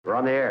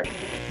on the air.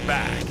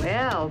 Back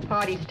Well,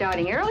 party's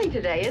starting early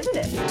today, isn't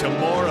it? to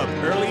more of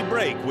Early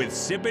Break with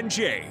Sip and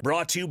Jay,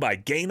 brought to you by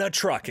Gaina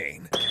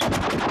Trucking.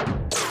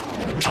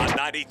 On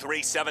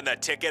 93.7 The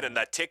Ticket and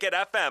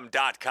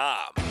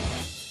theticketfm.com.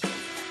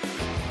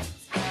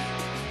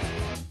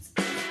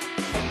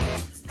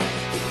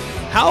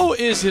 How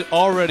is it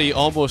already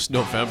almost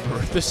November?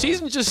 The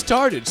season just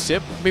started,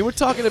 Sip. I mean, we're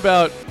talking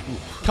about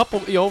a couple,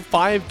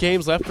 5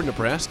 games left for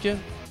Nebraska.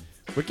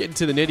 We're getting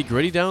to the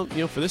nitty-gritty down,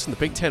 for this in the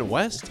Big Ten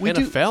West,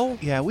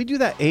 NFL. We do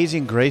that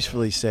aging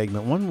gracefully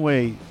segment. One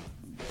way,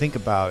 think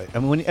about it. I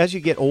mean, as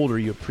you get older,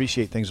 you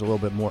appreciate things a little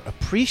bit more.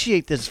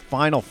 Appreciate this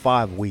final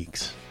 5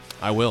 weeks.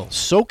 I will.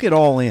 Soak it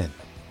all in.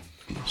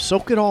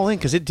 Soak it all in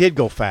because it did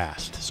go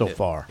fast so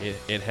far.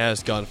 It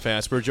has gone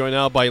fast. We're joined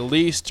now by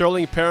Lee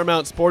Sterling,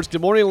 Paramount Sports. Good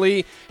morning,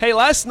 Lee. Hey,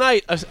 last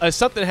night,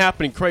 something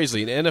happening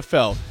crazy in the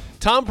NFL.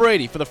 Tom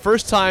Brady, for the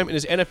first time in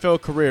his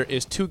NFL career,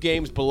 is 2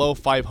 games below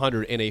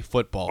 500 in a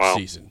football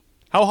season.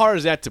 How hard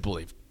is that to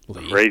believe,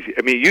 Lee? Crazy.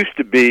 I mean, it used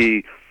to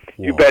be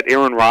you bet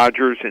Aaron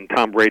Rodgers and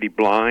Tom Brady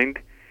blind,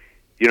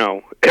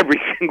 every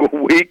single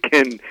week,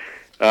 and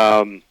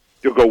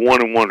you'll go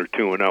 1-1 or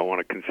 2-0 on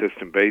a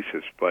consistent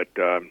basis. But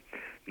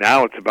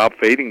now it's about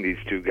fading these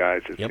two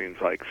guys, it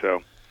seems like.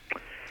 So,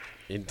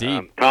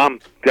 indeed. Tom,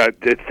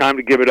 it's time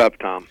to give it up,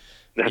 Tom.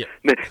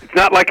 It's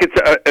not like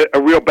it's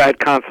a real bad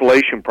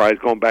consolation prize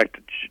going back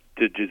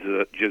to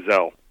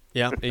Giselle.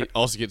 Yeah, he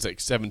also gets like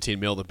 $17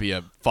 million to be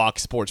a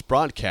Fox Sports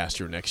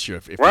broadcaster next year.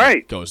 If he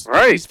goes,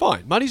 He's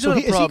fine. Money's not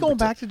a problem. Is he going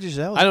back to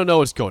Giselle? I don't know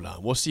what's going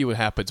on. We'll see what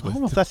happens with I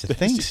don't know if that's the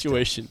thing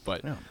situation. Still.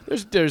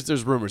 But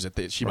there's rumors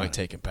that she might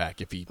take him back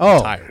if he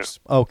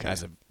retires. Okay.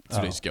 As of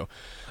 2 days ago.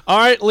 All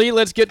right, Lee,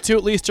 let's get to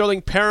it. Lee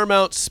Sterling,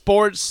 Paramount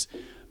Sports.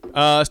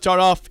 Start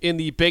off in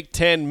the Big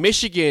Ten.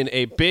 Michigan,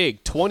 a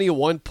big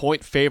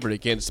 21-point favorite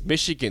against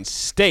Michigan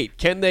State.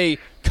 Can they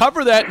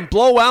cover that and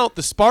blow out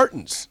the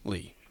Spartans,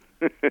 Lee?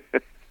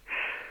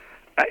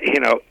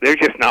 There's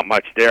just not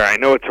much there. I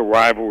know it's a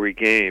rivalry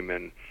game,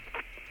 and,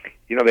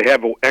 they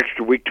have an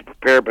extra week to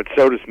prepare, but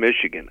so does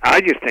Michigan.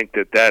 I just think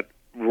that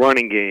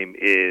running game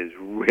is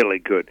really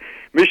good.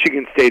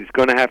 Michigan State is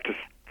going to have to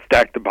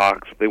stack the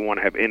box if they want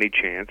to have any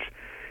chance.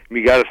 I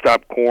mean, you got to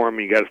stop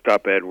Corum, you got to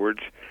stop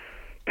Edwards.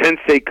 Penn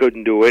State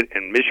couldn't do it,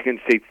 and Michigan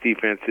State's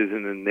defense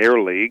isn't in their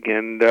league.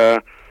 And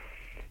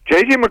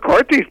J.J.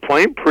 McCarthy's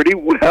playing pretty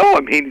well. I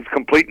mean, he's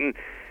completing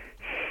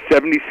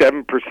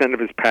 77% of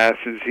his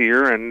passes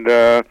here,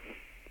 and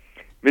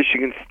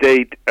Michigan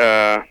State,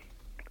 they're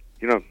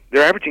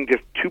averaging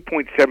just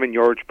 2.7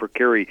 yards per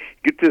carry.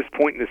 Get to this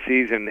point in the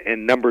season,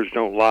 and numbers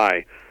don't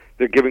lie.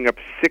 They're giving up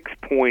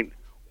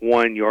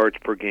 6.1 yards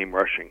per game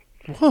rushing.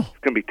 Whoa. It's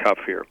going to be tough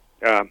here.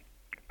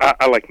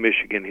 I like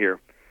Michigan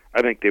here.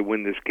 I think they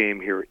win this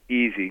game here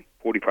easy,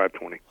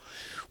 45-20.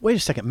 Wait a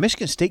second.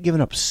 Michigan State giving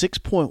up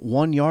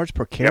 6.1 yards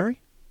per carry?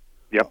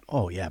 Yep.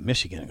 Oh, yeah,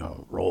 Michigan going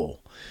to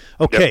roll.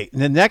 Okay,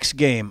 the next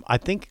game, I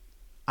think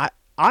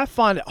I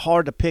find it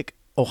hard to pick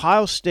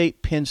Ohio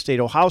State, Penn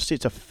State. Ohio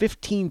State's a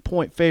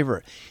 15-point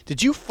favorite.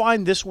 Did you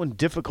find this one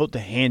difficult to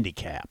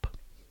handicap?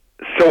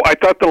 So I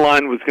thought the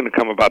line was going to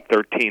come about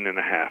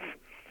 13.5,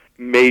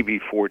 maybe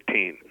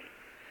 14.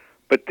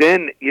 But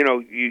then,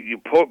 you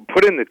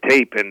put in the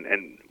tape,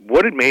 and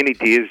what did Manny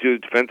Diaz do, the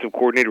defensive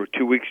coordinator, with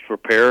 2 weeks to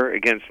prepare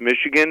against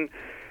Michigan?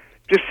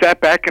 Just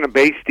sat back in a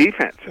base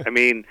defense. I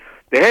mean,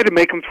 they had to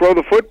make him throw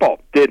the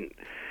football. Didn't.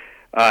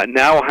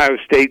 Now Ohio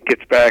State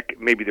gets back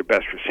maybe their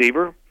best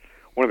receiver,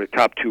 one of their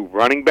top 2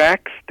 running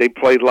backs. They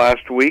played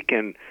last week,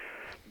 and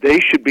they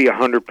should be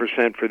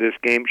 100% for this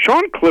game.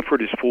 Sean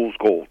Clifford is fool's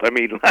gold. I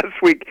mean,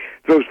 last week,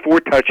 those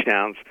 4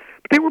 touchdowns.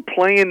 But they were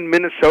playing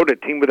Minnesota,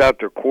 a team without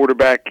their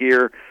quarterback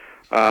here.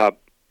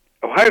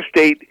 Ohio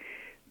State,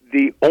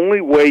 the only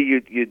way you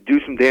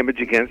do some damage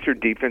against their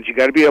defense, you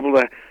got to be able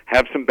to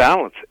have some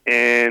balance.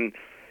 And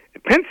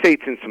Penn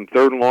State's in some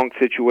third and long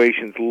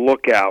situations.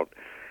 Look out.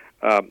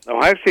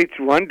 Ohio State's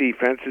run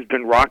defense has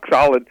been rock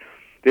solid.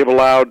 They've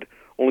allowed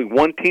only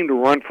one team to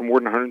run for more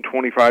than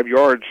 125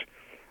 yards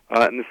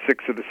in the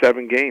 6 of the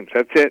 7 games.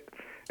 That's it.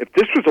 If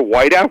this was a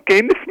whiteout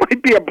game, this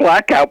might be a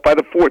blackout by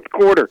the fourth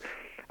quarter.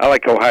 I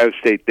like Ohio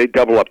State. They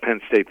double up Penn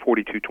State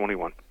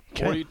 42-21.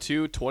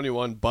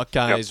 42-21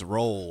 Buckeyes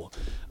roll.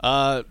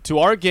 To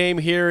our game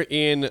here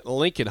in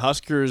Lincoln,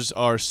 Huskers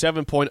are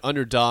 7-point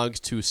underdogs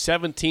to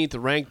 17th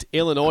ranked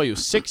Illinois, who's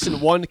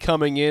 6-1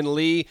 coming in.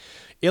 Lee,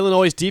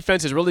 Illinois'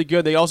 defense is really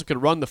good. They also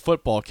could run the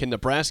football. Can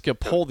Nebraska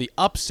pull the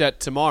upset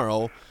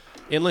tomorrow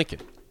in Lincoln?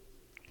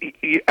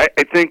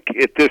 I think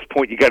at this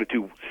point you got to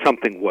do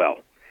something well.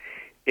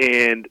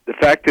 And the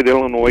fact that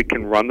Illinois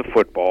can run the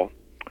football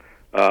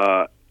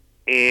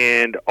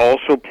and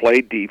also play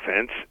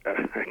defense,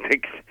 I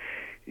think,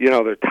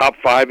 they're top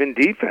 5 in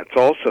defense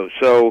also.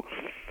 So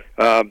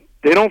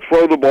they don't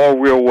throw the ball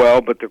real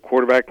well, but their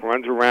quarterback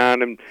runs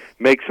around and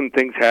makes some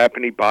things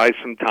happen. He buys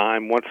some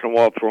time. Once in a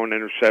while, throw an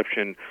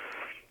interception.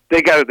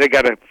 They got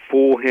to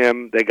fool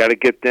him. They got to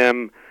get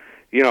them.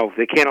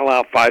 They can't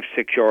allow 5-6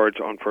 yards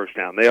on first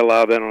down. They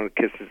allow that on a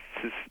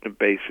consistent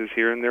basis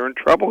here, and they're in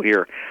trouble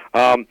here.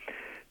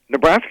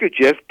 Nebraska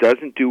just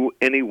doesn't do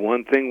any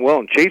one thing well.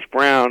 And Chase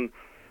Brown,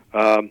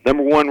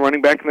 number one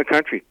running back in the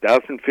country,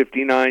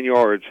 1,059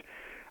 yards,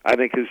 I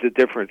think is the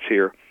difference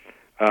here.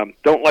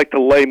 Don't like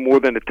to lay more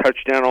than a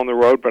touchdown on the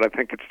road, but I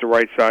think it's the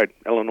right side.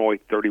 Illinois,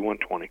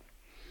 31-20.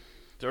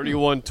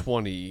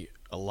 31-20,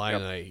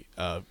 Illini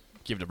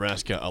give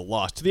Nebraska a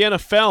loss. To the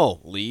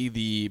NFL, Lee,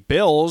 the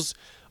Bills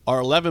are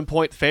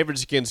 11-point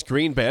favorites against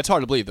Green Bay. It's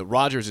hard to believe that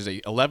Rodgers is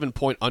a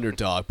 11-point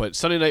underdog, but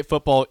Sunday Night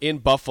Football in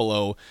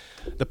Buffalo,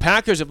 the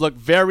Packers have looked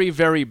very,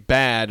 very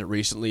bad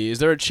recently. Is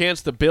there a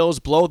chance the Bills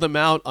blow them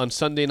out on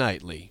Sunday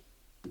night, Lee?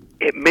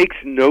 It makes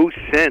no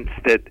sense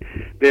that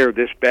they're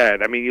this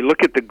bad. I mean, you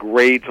look at the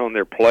grades on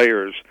their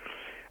players.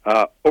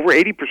 Over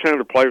 80% of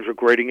the players are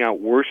grading out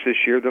worse this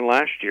year than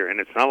last year, and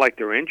it's not like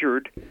they're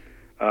injured.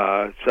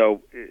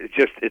 So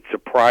it's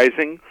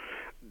surprising.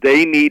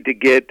 They need to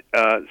get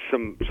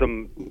some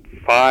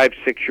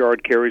 5-6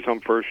 yard carries on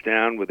first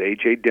down with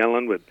A.J.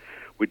 Dillon, with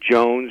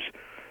Jones,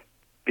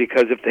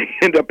 because if they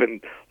end up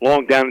in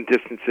long down and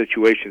distance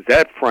situations,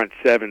 that front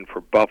seven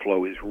for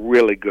Buffalo is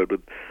really good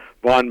with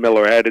Von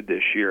Miller added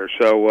this year.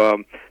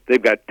 So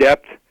they've got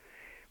depth.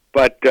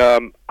 But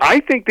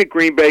I think that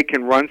Green Bay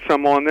can run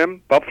some on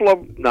them.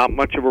 Buffalo, not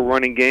much of a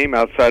running game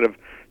outside of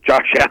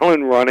Josh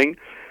Allen running.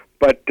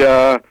 But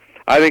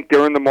I think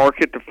they're in the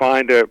market to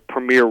find a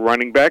premier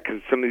running back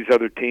because some of these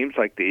other teams,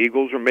 like the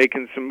Eagles, are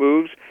making some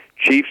moves.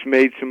 Chiefs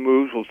made some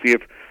moves. We'll see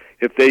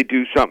if they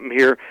do something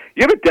here.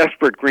 You have a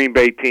desperate Green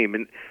Bay team.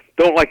 And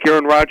don't like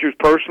Aaron Rodgers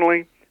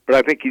personally, but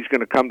I think he's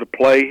going to come to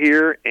play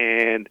here.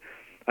 And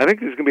I think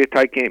this is going to be a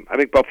tight game. I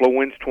think Buffalo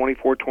wins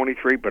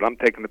 24-23, but I'm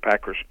taking the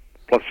Packers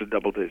plus the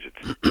double digits.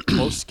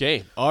 Close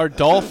game. Our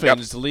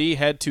Dolphins, Lee,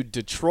 head to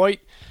Detroit.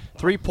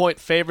 3-point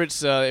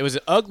favorites. It was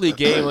an ugly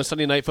game on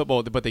Sunday Night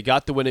Football, but they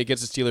got the win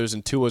against the Steelers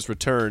in Tua's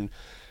return.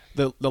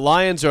 The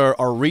Lions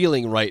are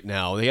reeling right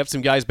now. They have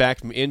some guys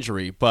back from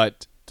injury,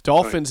 but the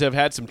Dolphins have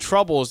had some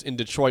troubles in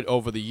Detroit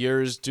over the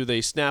years. Do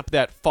they snap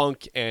that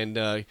funk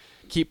and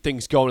keep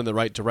things going in the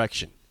right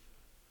direction?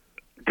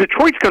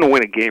 Detroit's going to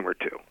win a game or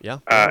two. Yeah.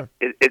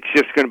 It's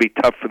just going to be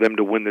tough for them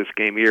to win this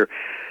game here.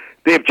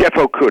 They have Jeff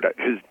Okudah,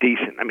 who's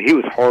decent. I mean, he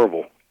was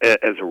horrible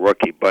as a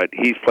rookie, but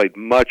he's played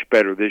much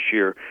better this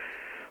year.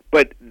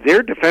 But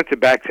their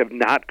defensive backs have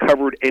not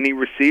covered any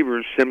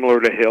receivers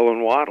similar to Hill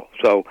and Waddle.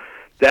 So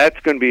that's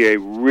going to be a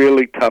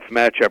really tough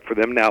matchup for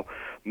them. Now,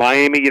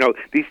 Miami,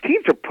 these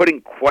teams are putting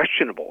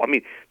questionable. I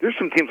mean, there's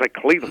some teams like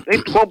Cleveland. They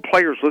have 12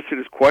 players listed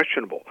as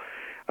questionable.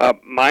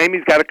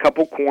 Miami's got a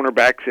couple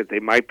cornerbacks that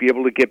they might be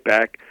able to get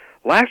back.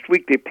 Last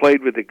week they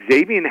played with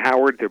Xavier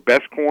Howard, their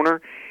best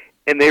corner,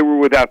 and they were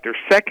without their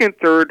second,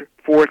 third,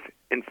 fourth,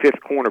 and fifth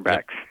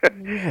cornerbacks.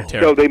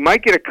 So they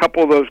might get a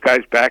couple of those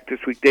guys back this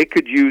week. They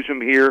could use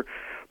them here.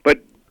 But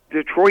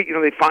Detroit,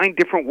 they find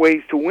different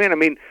ways to win. I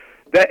mean,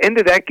 that end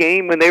of that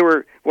game when they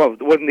were, well,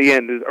 it wasn't the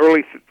end, the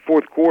early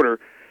fourth quarter,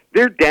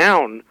 they're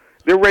down.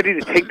 They're ready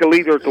to take the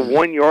lead. They're at the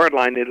 1 yard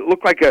line. It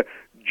looked like a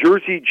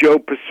Jersey Joe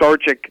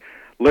Pisarcik,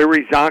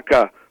 Larry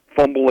Zonka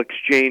fumble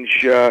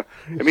exchange. I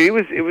mean,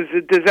 it was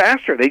a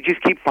disaster. They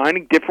just keep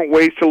finding different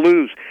ways to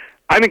lose.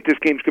 I think this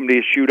game's going to be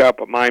a shootout,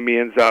 but Miami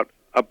ends up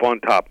on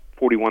top,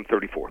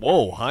 41-34.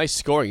 Whoa, high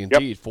scoring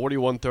indeed,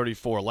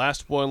 41-34.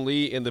 Last one,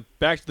 Lee, in the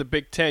back to the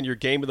Big Ten, your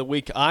game of the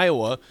week,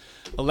 Iowa,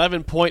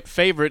 11-point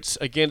favorites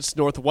against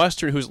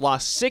Northwestern, who's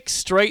lost 6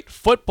 straight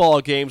football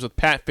games with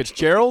Pat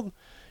Fitzgerald.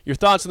 Your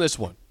thoughts on this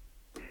one?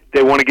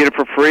 They want to get it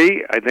for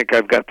free. I think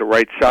I've got the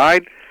right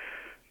side.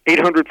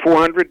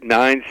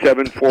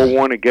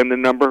 800-400-9741. Again, the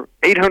number,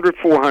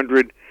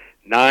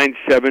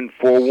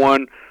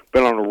 800-400-9741.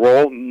 Been on a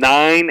roll.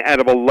 9 out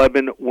of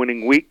 11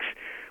 winning weeks.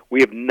 We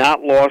have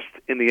not lost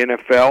in the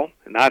NFL,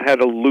 not had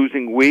a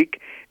losing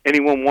week.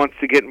 Anyone wants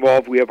to get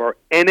involved, we have our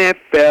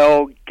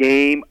NFL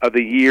Game of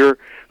the Year.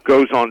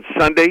 Goes on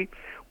Sunday.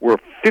 We're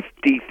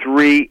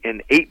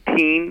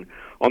 53-18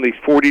 on these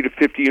 40 to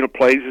 50 unit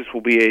plays. This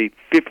will be a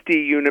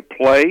 50-unit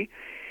play.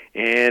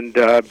 And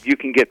you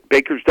can get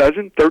Baker's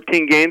Dozen,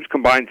 13 games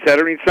combined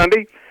Saturday and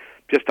Sunday,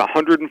 just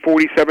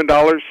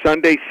 $147.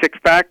 Sunday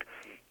 6-pack,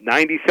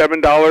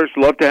 $97.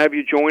 Love to have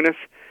you join us.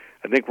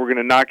 I think we're going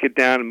to knock it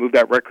down and move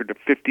that record to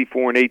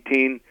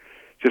 54-18.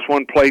 Just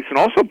one place. And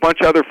also a bunch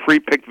of other free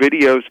pick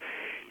videos.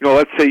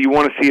 Let's say you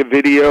want to see a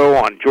video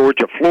on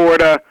Georgia,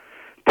 Florida,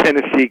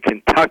 Tennessee,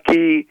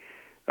 Kentucky,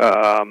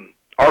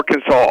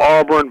 Arkansas,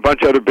 Auburn, a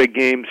bunch of other big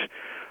games.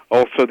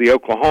 Also the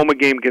Oklahoma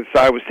game against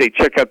Iowa State.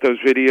 Check out those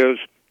videos.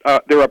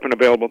 They're up and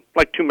available,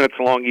 like 2 minutes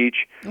long each.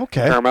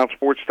 Okay.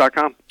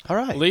 ParamountSports.com. All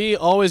right. Lee,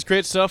 always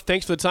great stuff.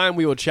 Thanks for the time.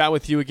 We will chat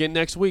with you again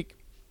next week.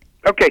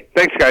 Okay,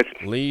 thanks, guys.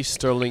 Lee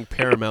Sterling,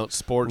 Paramount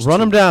Sports. Run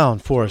them down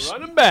for us.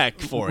 Run them back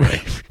for you.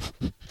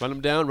 Run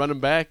them down, run them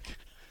back.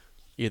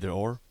 Either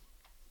or.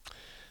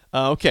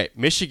 Okay,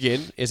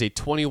 Michigan is a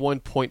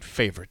 21-point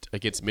favorite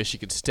against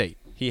Michigan State.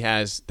 He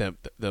has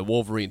the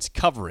Wolverines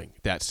covering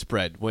that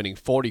spread, winning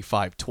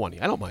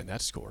 45-20. I don't mind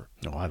that score.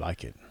 No, I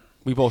like it.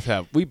 We both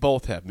have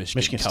Michigan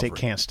Michigan covering. State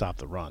can't stop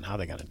the run. How are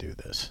they going to do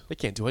this? They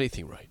can't do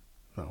anything right.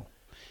 No.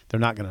 They're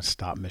not going to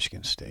stop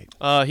Michigan State.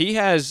 He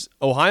has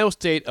Ohio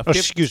State.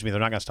 Excuse me. They're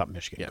not going to stop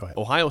Michigan. Yeah, Go ahead.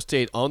 Ohio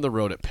State on the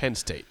road at Penn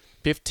State.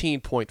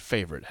 15-point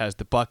favorite. Has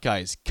the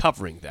Buckeyes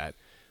covering that.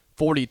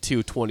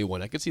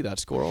 42-21. I could see that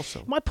score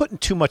also. Am I putting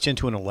too much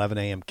into an 11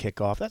 a.m.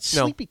 kickoff? That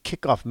sleepy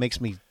kickoff makes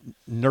me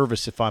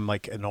nervous if I'm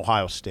like an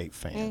Ohio State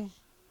fan.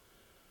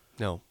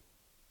 No.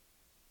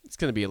 It's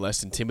going to be a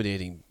less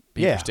intimidating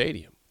Beaver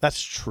Stadium.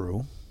 That's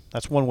true.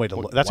 That's one way to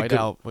look. That's what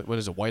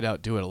does a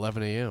whiteout do at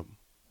 11 a.m.?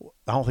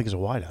 I don't think it's a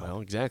whiteout.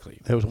 Well, exactly.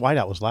 It was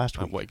whiteout was last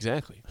week.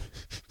 Exactly.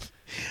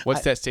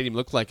 What's that stadium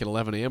look like at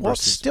 11 a.m.? Well,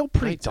 it's still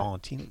pretty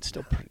daunting. It's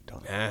still pretty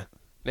daunting.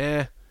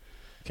 Nah.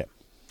 Okay.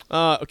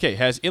 Okay,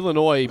 has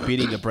Illinois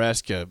beating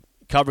Nebraska,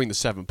 covering the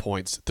 7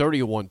 points,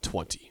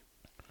 31-20.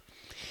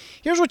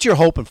 Here's what you're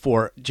hoping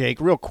for,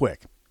 Jake, real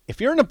quick. If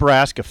you're a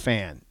Nebraska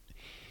fan,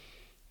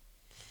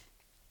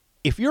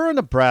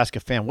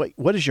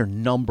 what is your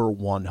number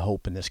one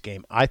hope in this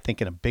game? I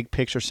think in a big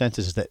picture sense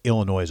is that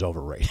Illinois is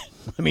overrated.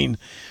 I mean,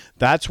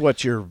 that's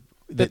what you're...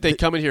 That they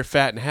come in here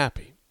fat and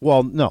happy.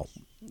 Well, no,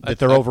 that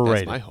they're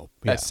overrated. That's my hope.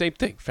 Yeah. That same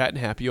thing, fat and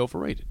happy,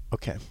 overrated.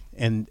 Okay.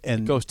 And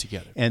it goes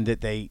together. And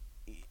that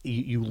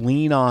you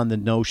lean on the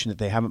notion that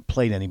they haven't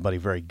played anybody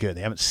very good.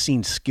 They haven't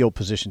seen skill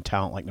position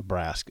talent like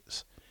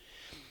Nebraska's.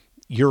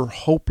 You're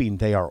hoping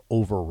they are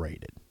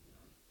overrated.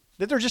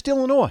 That they're just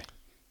Illinois.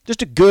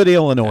 Just a good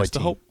Illinois That's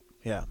team. The hope.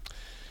 Yeah.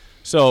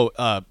 So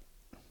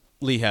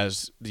Lee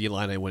has the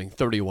Illini winning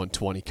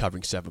 31-20,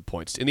 covering 7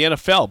 points. In the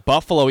NFL,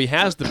 Buffalo, he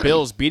has the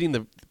Bills beating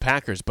the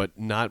Packers, but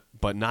not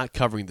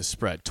covering the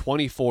spread.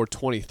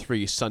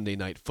 24-23 Sunday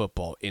Night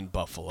Football in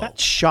Buffalo. That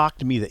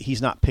shocked me that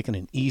he's not picking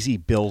an easy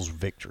Bills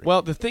victory.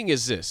 Well, the thing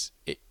is this.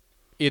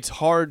 It's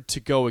hard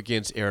to go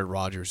against Aaron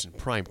Rodgers in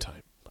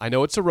primetime. I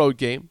know it's a road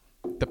game.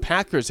 The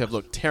Packers have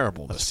looked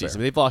terrible this season.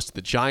 They've lost to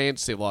the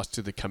Giants. They've lost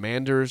to the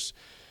Commanders.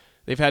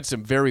 They've had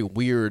some very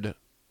weird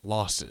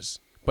losses.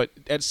 But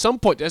at some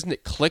point, doesn't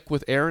it click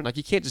with Aaron? Like,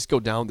 he can't just go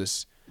down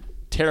this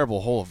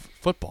terrible hole of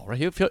football, right?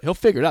 He'll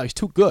figure it out. He's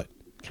too good.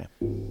 Okay.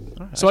 All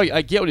right. So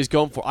I get what he's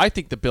going for. I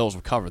think the Bills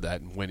will cover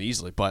that and win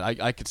easily, but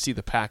I could see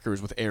the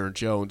Packers with Aaron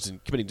Jones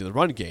and committing to the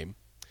run game,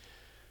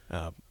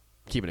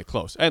 keeping it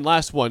close. And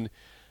last one,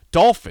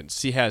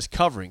 Dolphins. He has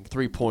covering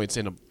 3 points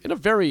in a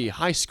very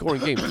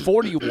high-scoring game,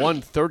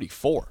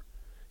 41-34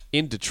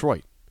 in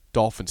Detroit.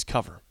 Dolphins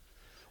cover.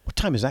 What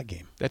time is that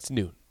game? That's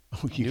noon.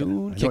 Oh,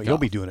 Noon you'll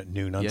be doing it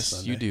noon on yes,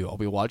 Sunday. Yes, you do. I'll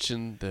be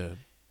watching the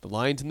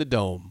Lions in the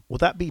Dome. Will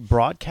that be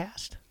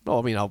broadcast? No,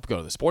 I mean, I'll go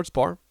to the sports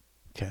bar.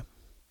 Okay.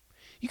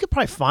 You could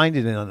probably find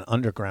it in an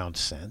underground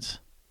sense.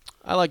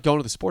 I like going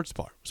to the sports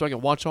bar so I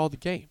can watch all the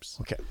games.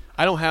 Okay.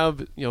 I don't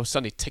have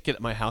Sunday ticket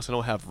at my house. I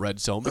don't have Red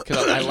Zone because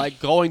I like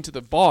going to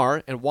the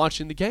bar and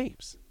watching the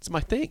games. It's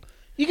my thing.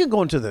 You can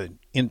go into the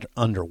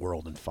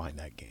underworld and find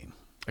that game.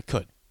 I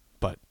could,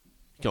 but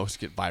you can also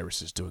get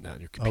viruses doing that on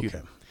your computer.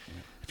 Okay.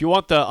 If you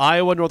want the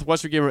Iowa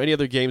Northwestern game or any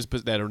other games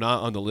that are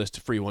not on the list,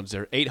 free ones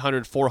there,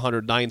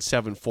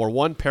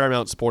 800-400-9741,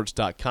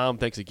 ParamountSports.com.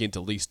 Thanks again to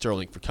Lee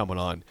Sterling for coming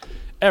on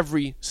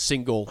every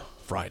single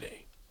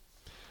Friday.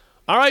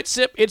 All right,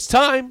 Sip, it's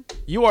time.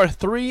 You are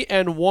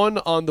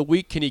 3-1 on the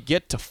week. Can you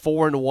get to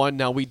 4-1?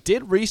 Now, we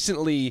did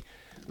recently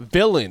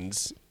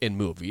villains in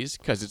movies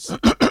because it's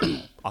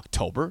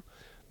October.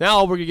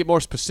 Now we're going to get more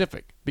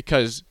specific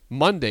because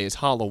Monday is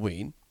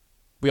Halloween.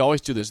 We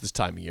always do this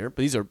time of year,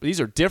 but these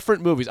are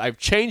different movies. I've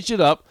changed it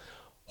up.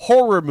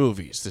 Horror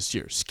movies this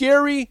year.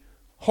 Scary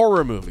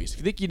horror movies. If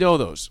you think you know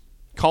those,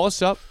 call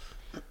us up,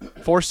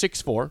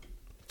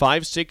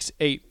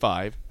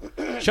 464-5685.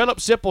 Shut Up,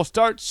 Sipple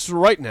starts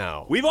right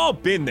now. We've all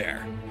been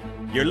there.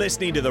 You're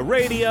listening to the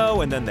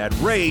radio, and then that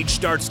rage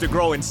starts to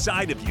grow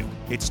inside of you.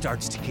 It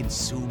starts to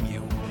consume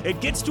you.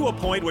 It gets to a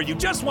point where you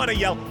just want to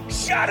yell,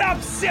 "Shut up,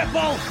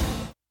 Sipple!"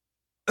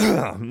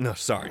 No,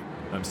 sorry.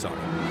 I'm sorry.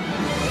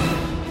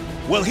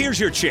 Well, here's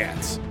your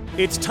chance.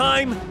 It's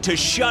time to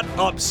shut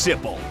up,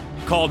 Sipple.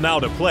 Call now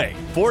to play,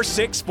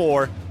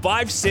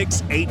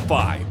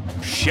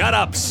 464-5685. Shut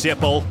up,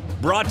 Sipple.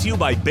 Brought to you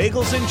by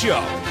Bagels and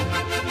Joe.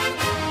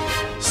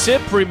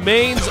 Sip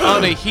remains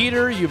on a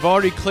heater. You've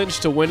already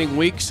clinched a winning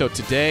week, so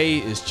today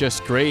is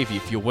just gravy.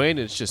 If you win,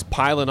 it's just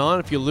piling on.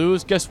 If you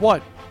lose, guess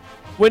what?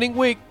 Winning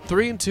week,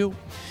 3-2.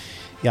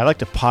 Yeah, I'd like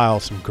to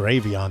pile some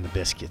gravy on the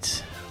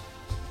biscuits.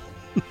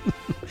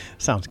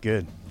 Sounds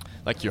good.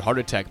 Like your heart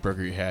attack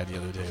burger you had the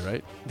other day,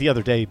 right? The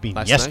other day being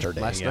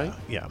yesterday. Last night?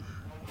 Yeah.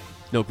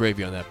 No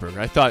gravy on that burger.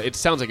 I thought it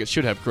sounds like it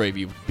should have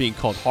gravy being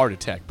called heart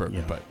attack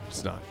burger, but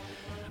it's not.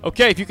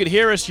 Okay, if you can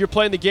hear us, you're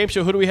playing the game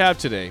show. Who do we have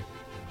today?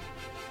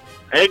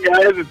 Hey,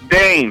 guys, it's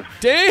Dane.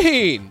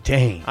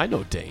 Dane. I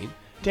know Dane.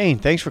 Dane,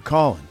 thanks for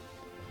calling.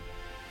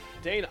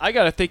 Dane, I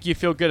got to think you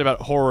feel good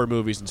about horror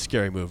movies and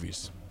scary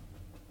movies.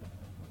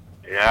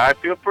 Yeah, I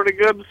feel pretty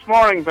good this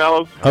morning,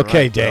 fellas.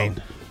 Okay, right, Dane.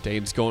 Well,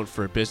 Dane's going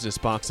for a business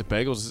box of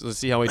bagels. Let's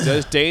see how he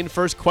does. Dane,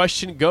 first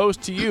question goes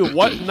to you.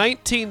 What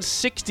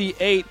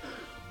 1968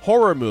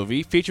 horror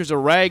movie features a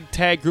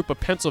ragtag group of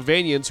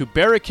Pennsylvanians who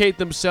barricade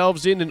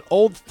themselves in an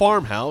old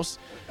farmhouse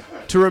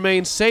to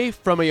remain safe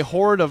from a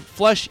horde of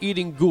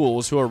flesh-eating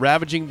ghouls who are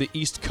ravaging the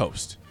East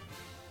Coast?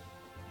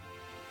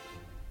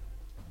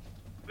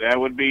 That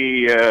would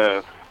be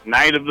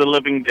Night of the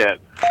Living Dead.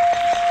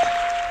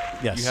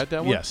 Yes. You had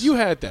that one? Yes. You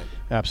had that.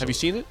 Absolutely. Have you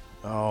seen it?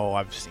 Oh,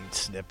 I've seen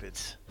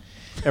snippets.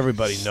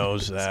 Everybody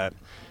knows that.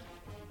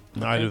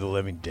 Night of the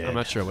Living Dead. I'm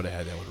not sure I would have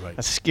had that one right.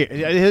 That's scary.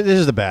 This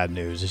is the bad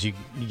news. Is you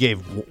gave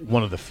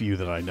one of the few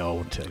that I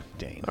know to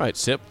Dane. All right,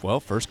 Sip. Well,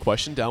 first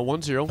question, down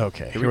 1-0.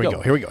 Okay, here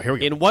we go.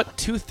 In what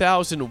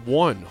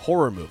 2001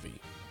 horror movie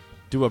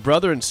do a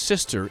brother and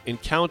sister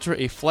encounter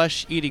a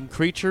flesh-eating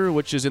creature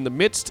which is in the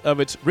midst of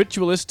its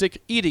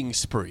ritualistic eating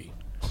spree?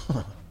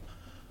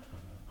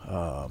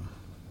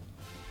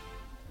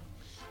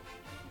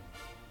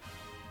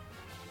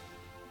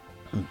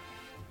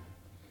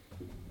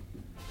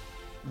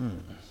 Hmm.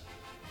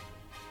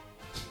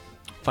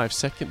 5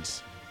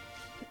 seconds.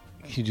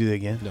 Can you do that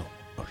again? No.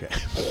 Okay.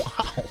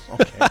 Wow.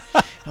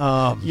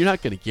 Okay. You're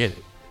not going to get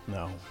it.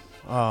 No.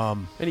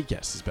 Any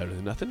guess is better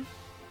than nothing.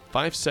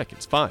 5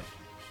 seconds. 5.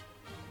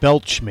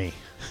 Belch me.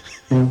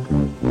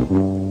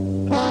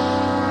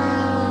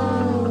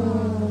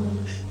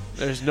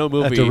 There's no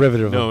movie. A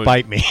derivative of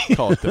bite me.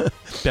 Called the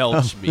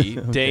Belch Me.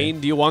 Okay. Dane,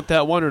 do you want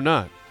that one or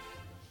not?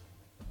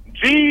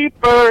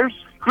 Jeepers,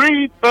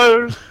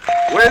 creepers,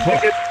 where'd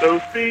you get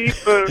those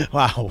peepers?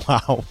 Wow.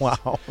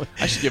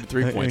 I should give it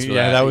 3 points for that.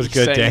 Yeah, that was You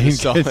good, sang Dane. the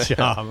song. Good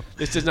job.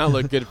 This does not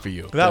look good for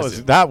you.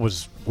 That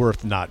was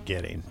worth not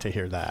getting to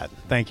hear that.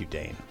 Thank you,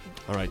 Dane.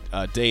 All right,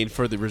 Dane,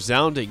 for the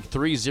resounding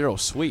 3-0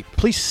 sweep.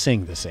 Please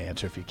sing this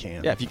answer if you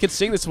can. Yeah, if you could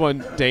sing this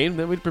one, Dane,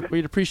 then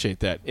we'd appreciate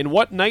that. In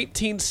what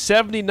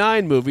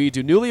 1979 movie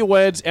do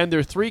newlyweds and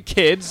their 3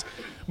 kids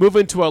move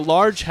into a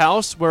large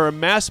house where a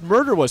mass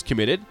murder was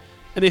committed,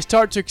 and they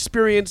start to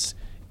experience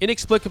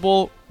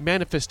inexplicable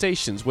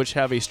manifestations which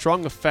have a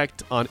strong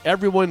effect on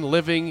everyone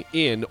living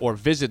in or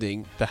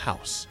visiting the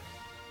house?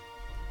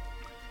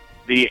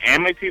 The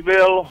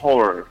Amityville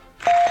Horror.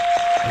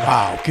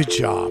 Wow, good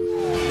job.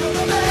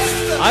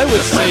 I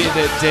would say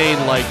that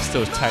Dane likes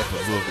those type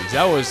of movies.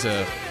 That was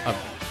a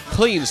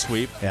clean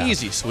sweep, Yeah.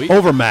 easy sweep.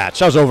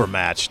 Overmatched. I was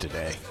overmatched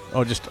today.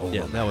 Oh, just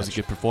overmatched. Yeah, that was a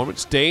good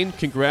performance. Dane,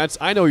 congrats.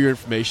 I know your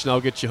information. I'll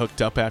get you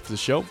hooked up after the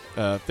show.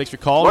 Thanks for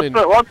calling.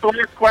 What's the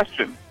last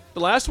question? The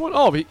last one?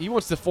 Oh, he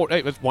wants the 4.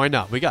 Hey, why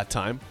not? We got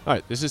time. All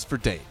right, this is for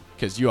Dane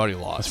because you already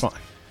lost. That's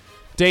fine.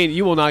 Dane,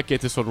 you will not get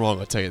this one wrong,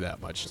 I'll tell you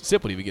that much.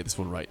 Sip will even get this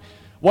one right.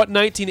 What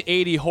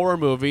 1980 horror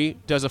movie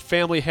does a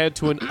family head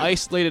to an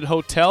isolated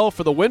hotel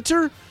for the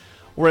winter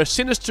where a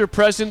sinister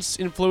presence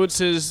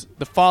influences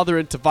the father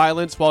into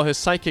violence while his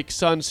psychic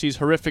son sees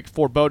horrific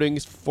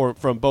forebodings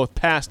from both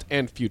past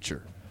and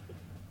future?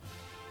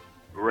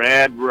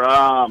 Red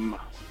Rum.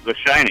 The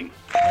Shining.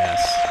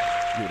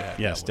 Yes. You would have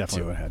Yes, that one, definitely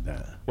too. would have had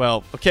that.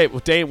 Well, okay. Well,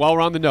 Dane, while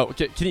we're on the note,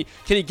 can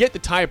he get the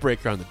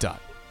tiebreaker on the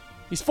dot?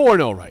 He's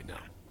 4-0 right now.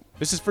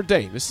 This is for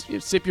Dane.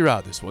 Sip, you're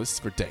out this one. This is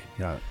for Dane.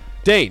 Got it.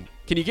 Dane,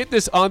 can you get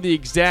this on the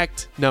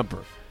exact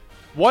number?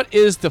 What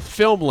is the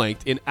film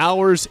length in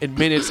hours and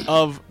minutes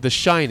of The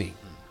Shining?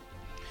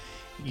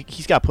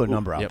 He's got to put a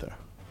number out Yep. there.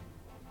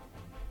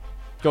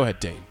 Go ahead,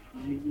 Dane.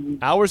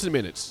 Hours and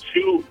minutes.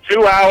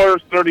 2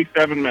 hours,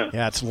 37 minutes.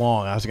 Yeah, it's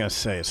long. I was going to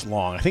say it's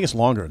long. I think it's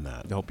longer than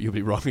that. Nope, you'll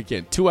be wrong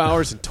again. 2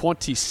 hours and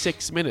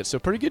 26 minutes. So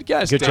pretty good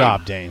guess, Good Dane.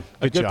 job, Dane.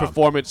 A good job.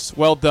 performance.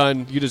 Well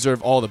done. You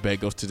deserve all the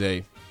bagels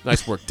today.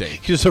 Nice work, Dane.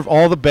 You deserve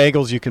all the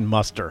bagels you can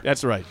muster.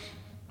 That's right.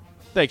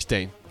 Thanks,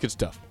 Dane. Good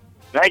stuff.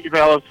 Thank you,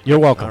 fellas. You're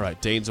welcome. All right,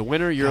 Dane's a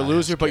winner. You're a God,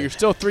 loser, that's but good. you're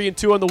still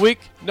 3-2 on the week.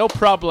 No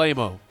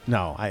problemo.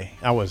 No,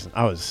 I wasn't.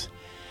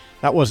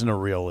 That wasn't a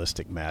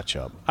realistic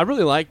matchup. I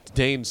really liked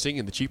Dane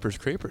singing the Jeepers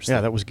Creepers.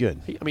 Yeah, that was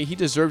good. He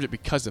deserved it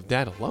because of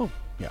that alone.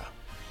 Yeah,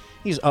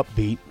 he's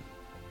upbeat.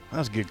 That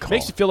was a good call.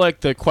 Makes you feel like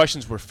the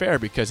questions were fair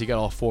because he got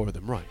all 4 of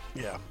them right.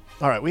 Yeah.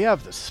 All right, we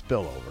have the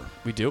spillover.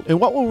 We do. And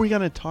what were we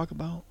going to talk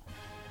about?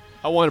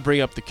 I want to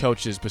bring up the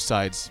coaches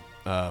besides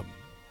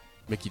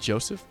Mickey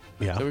Joseph.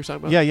 Yeah. Is that what you're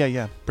talking about?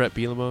 Yeah. Brett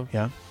Bielema.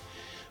 Yeah.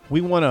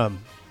 We want to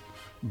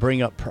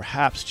bring up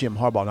perhaps Jim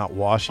Harbaugh not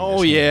washing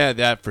Oh, his hands. yeah,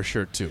 that for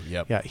sure, too.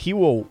 Yep. Yeah, he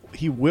will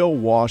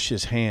wash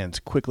his hands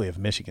quickly of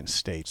Michigan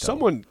State. Though.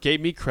 Someone gave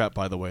me crap,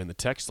 by the way, in the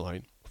text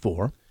line.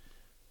 For?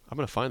 I'm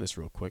going to find this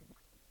real quick.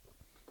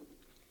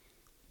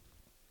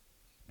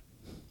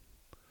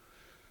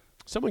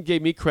 Someone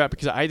gave me crap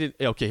because I didn't.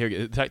 Okay,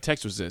 here. The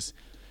text was this.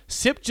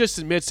 Sip just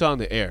admits on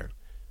the air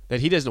that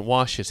he doesn't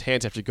wash his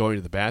hands after going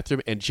to the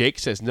bathroom, and Jake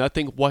says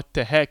nothing. What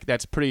the heck?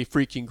 That's pretty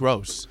freaking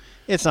gross.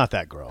 It's not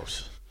that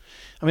gross.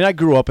 I mean, I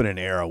grew up in an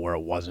era where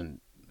it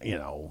wasn't, it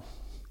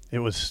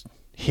was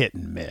hit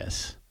and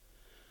miss,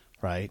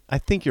 right? I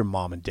think your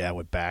mom and dad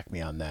would back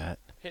me on that.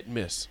 Hit and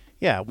miss.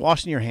 Yeah,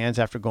 washing your hands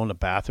after going to the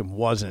bathroom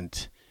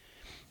wasn't.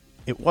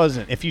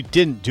 If you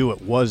didn't do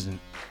it,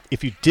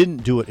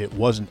 it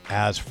wasn't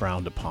as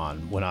frowned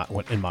upon when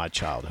in my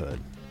childhood.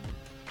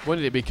 When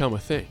did it become a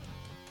thing?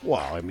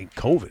 Well, I mean,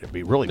 COVID. It'd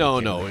be really No,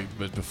 became it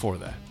was before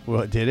that.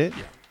 Well, did it?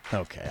 Yeah.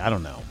 Okay, I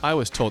don't know. I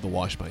was told to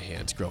wash my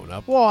hands growing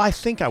up. Well, I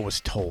think I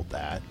was told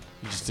that.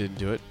 You just didn't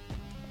do it.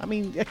 I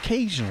mean,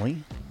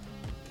 occasionally.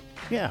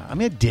 Yeah, I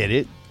mean, I did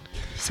it.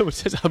 Someone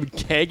says I'm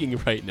gagging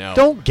right now.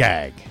 Don't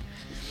gag.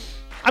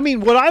 I mean,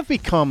 what I've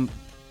become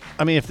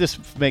I mean, if this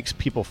makes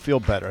people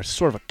feel better, it's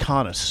sort of a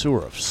connoisseur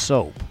of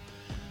soap.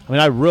 I mean,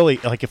 I really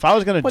like. If I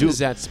was going to What is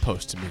that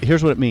supposed to mean?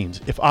 Here's what it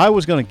means. If I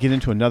was going to get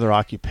into another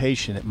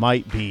occupation, it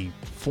might be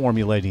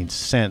formulating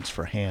scents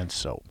for hand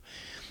soap.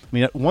 I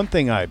mean, one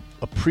thing I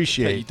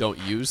appreciate. That you don't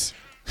use?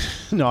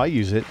 No, I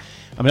use it.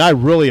 I mean, I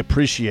really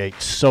appreciate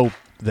soap,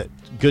 that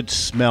good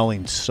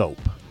smelling soap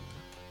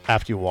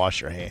after you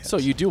wash your hands. So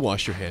you do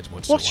wash your hands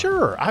once in a while? Well,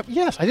 sure.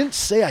 Yes, I didn't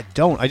say I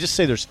don't. I just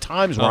say there's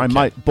times where I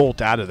might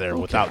bolt out of there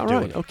without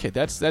doing it. Okay,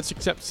 that's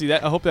accept. See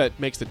that. I hope that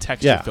makes the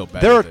texture feel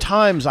better. There are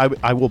times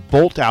I will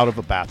bolt out of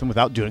a bathroom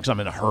without doing it because I'm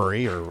in a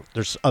hurry or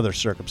there's other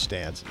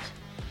circumstances.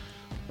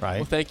 Right.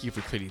 Well, thank you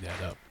for cleaning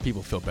that up.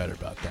 People feel better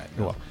about that.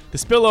 You're welcome. The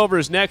spillover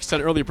is next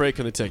on Early Break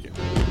on the Ticket.